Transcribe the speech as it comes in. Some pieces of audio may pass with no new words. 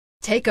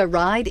Take a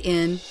ride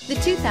in the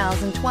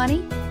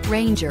 2020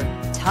 Ranger.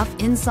 Tough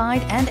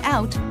inside and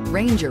out,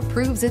 Ranger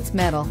proves its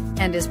mettle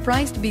and is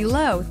priced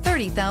below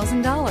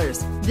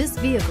 $30,000. This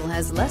vehicle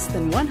has less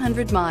than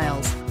 100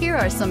 miles. Here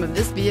are some of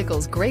this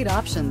vehicle's great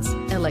options: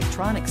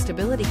 electronic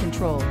stability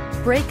control,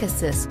 brake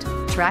assist,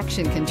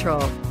 traction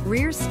control,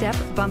 rear step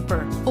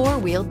bumper,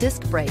 four-wheel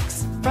disc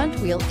brakes, front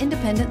wheel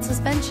independent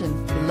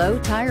suspension, low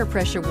tire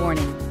pressure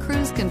warning,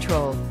 cruise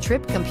control,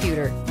 trip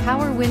computer,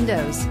 power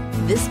windows.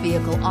 This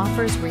vehicle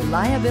offers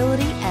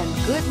reliability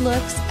and good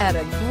looks at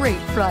a great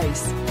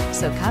price.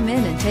 So come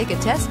in and take a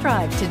test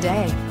drive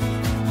today.